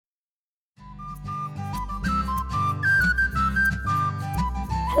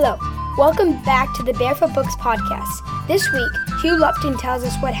Hello, welcome back to the Barefoot Books podcast. This week, Hugh Lupton tells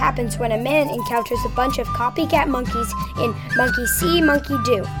us what happens when a man encounters a bunch of copycat monkeys in Monkey See, Monkey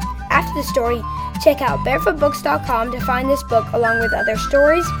Do. After the story, check out barefootbooks.com to find this book along with other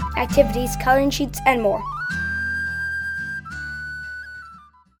stories, activities, coloring sheets, and more.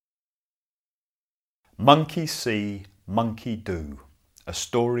 Monkey See, Monkey Do, a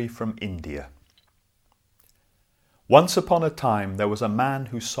story from India. Once upon a time there was a man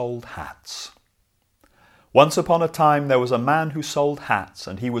who sold hats. Once upon a time there was a man who sold hats,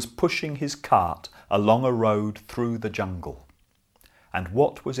 and he was pushing his cart along a road through the jungle. And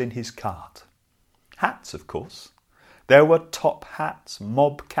what was in his cart? Hats, of course. There were top hats,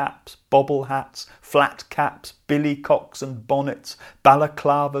 mob caps, bobble hats, flat caps, billycocks and bonnets,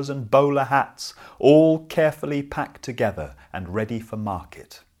 balaclavas and bowler hats, all carefully packed together and ready for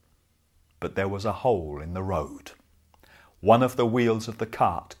market. But there was a hole in the road. One of the wheels of the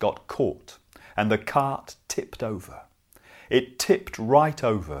cart got caught, and the cart tipped over. It tipped right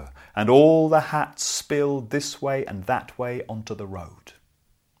over, and all the hats spilled this way and that way onto the road.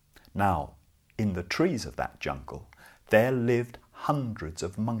 Now, in the trees of that jungle, there lived hundreds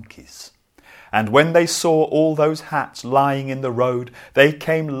of monkeys. And when they saw all those hats lying in the road, they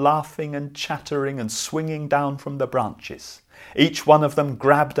came laughing and chattering and swinging down from the branches. Each one of them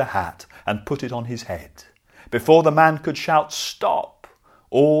grabbed a hat and put it on his head. Before the man could shout, "Stop!"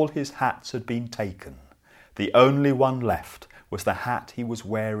 all his hats had been taken. The only one left was the hat he was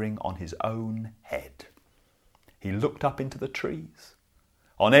wearing on his own head. He looked up into the trees.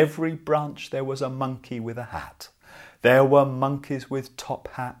 On every branch there was a monkey with a hat. There were monkeys with top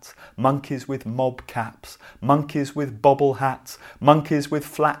hats, monkeys with mob caps, monkeys with bobble hats, monkeys with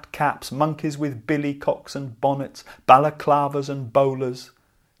flat caps, monkeys with billycocks and bonnets, balaclavas and bowlers.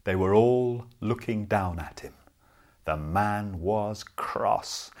 They were all looking down at him. The man was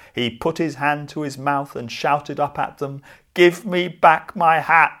cross. He put his hand to his mouth and shouted up at them, "Give me back my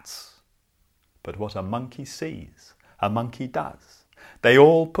hats!" But what a monkey sees, a monkey does. They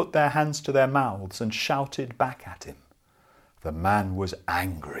all put their hands to their mouths and shouted back at him. The man was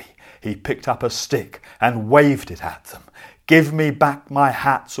angry. He picked up a stick and waved it at them. "Give me back my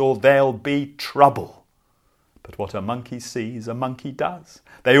hats or there'll be trouble." But what a monkey sees, a monkey does.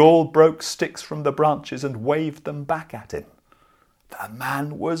 They all broke sticks from the branches and waved them back at him. The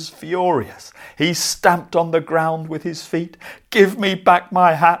man was furious. He stamped on the ground with his feet. "Give me back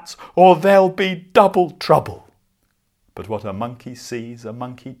my hats or there'll be double trouble." But what a monkey sees, a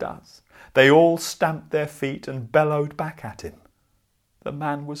monkey does. They all stamped their feet and bellowed back at him. The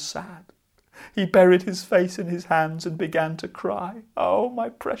man was sad. He buried his face in his hands and began to cry. "Oh, my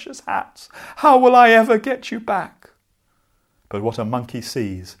precious hats, how will I ever get you back?" But what a monkey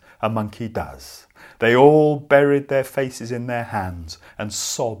sees, a monkey does. They all buried their faces in their hands and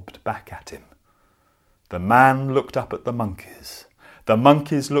sobbed back at him. The man looked up at the monkeys. The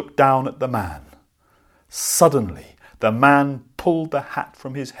monkeys looked down at the man. Suddenly, the man pulled the hat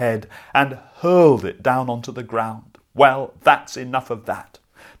from his head and hurled it down onto the ground. "Well, that's enough of that.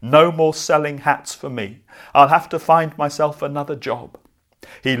 No more selling hats for me. I'll have to find myself another job."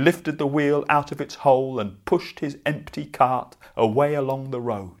 He lifted the wheel out of its hole and pushed his empty cart away along the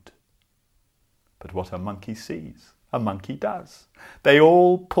road. But what a monkey sees, a monkey does. They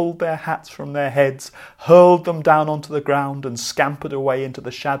all pulled their hats from their heads, hurled them down onto the ground and scampered away into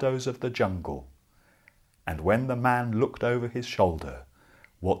the shadows of the jungle. And when the man looked over his shoulder,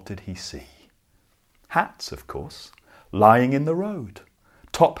 what did he see? Hats, of course, lying in the road.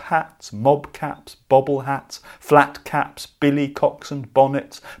 Top hats, mob caps, bobble hats, flat caps, billycocks and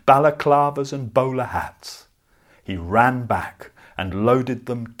bonnets, balaclavas and bowler hats. He ran back and loaded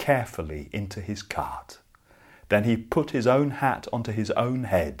them carefully into his cart. Then he put his own hat onto his own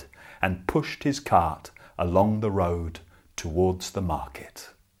head and pushed his cart along the road towards the market.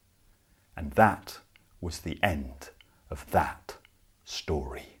 And that was the end of that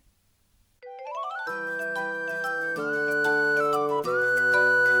story.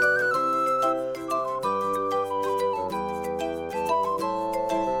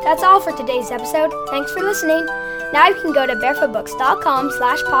 That's all for today's episode. Thanks for listening. Now you can go to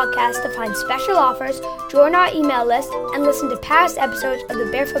barefootbooks.com/podcast to find special offers, join our email list, and listen to past episodes of the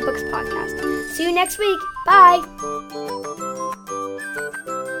Barefoot Books podcast. See you next week. Bye!